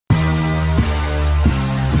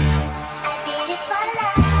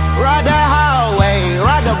Ride the hallway,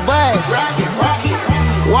 ride the bus.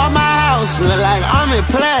 Walk my house, look like I'm in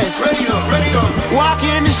plus. Walk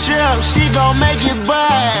in the strip, she gon' make it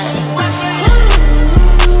buzz.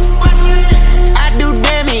 I do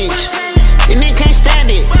damage, and they can't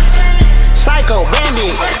stand it. Psycho,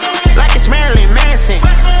 bandit, like it's Marilyn Manson.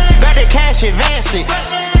 Got the cash advancing,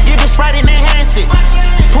 get the Sprite and enhance it.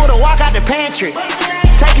 Pull the walk out the pantry,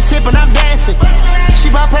 take a sip and I'm dancing.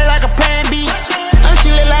 She bout play like a plan B, she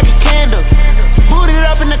lit like a candle. Booted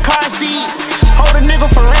up in the car seat, hold a nigga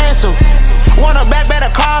for ransom. Want her back, better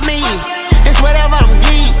call me. It's whatever, I'm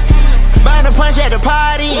geek. Buying a punch at the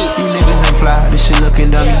party. You niggas ain't fly, this shit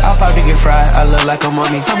looking dummy. I'll probably get fried, I look like a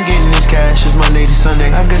mummy. I'm getting this cash, it's Monday to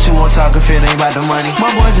Sunday. I guess you won't talk if it ain't about the money.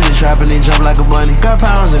 My boys in the trap and they jump like a bunny. Got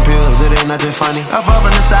pounds and pills, it ain't nothing funny. Up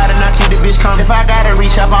on the side and I keep the bitch coming. If I gotta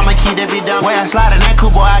reach up, I'ma keep that bitch dumb. Way I slide in that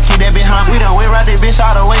coupe, boy, I keep that bitch hum. We done went right that bitch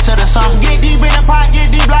all the way to the sun. Get deep in the pot,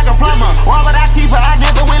 get deep like a plumber. Why would I keep her? I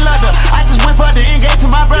never went London. I just went for the engage to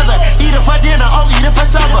my brother. Eat her for dinner, oh, eat her for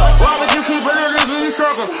supper. Why would you keep a little nigga, you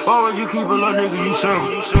sucker? Why would you keep a little nigga, you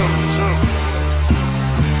sucker?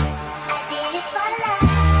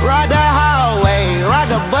 Ride the hallway, ride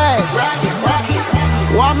the bus.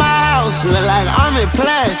 Walk my house, look like I'm in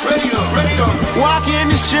plus. Walk in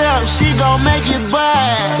the strip, she gon' make it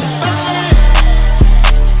buzz.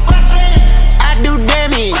 I do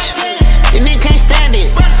damage, and they can't stand it.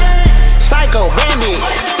 Psycho, bandit,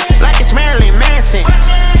 like it's Marilyn Manson.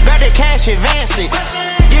 Got the cash advancing,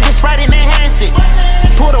 get the Sprite and enhance it.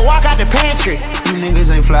 Pull the walk out the pantry. You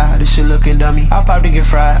niggas ain't fly, this shit looking dummy. I'll probably get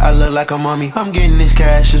fried, I look like a mummy. I'm getting this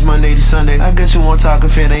cash, it's Monday to Sunday. I guess you won't talk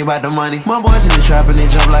if it ain't about the money. My boys in the trap and they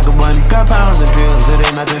jump like a bunny. Got pounds and pills, it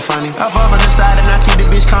ain't nothing funny. Up on the side and I keep the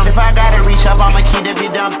bitch coming. If I gotta reach up, I'ma keep that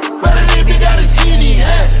bitch dumb. But a nigga got a TV,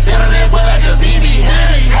 huh? Got on that boy like a BB,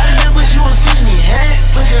 huh? I done wish you won't see me, huh?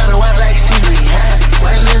 Push out the white like seaweed, huh?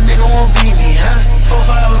 White little nigga won't beat me, huh?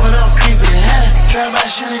 4-5 when I'm creeping, huh? Try my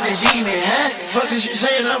shit in the genie, huh? Fuck is you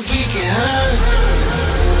saying I'm geeking?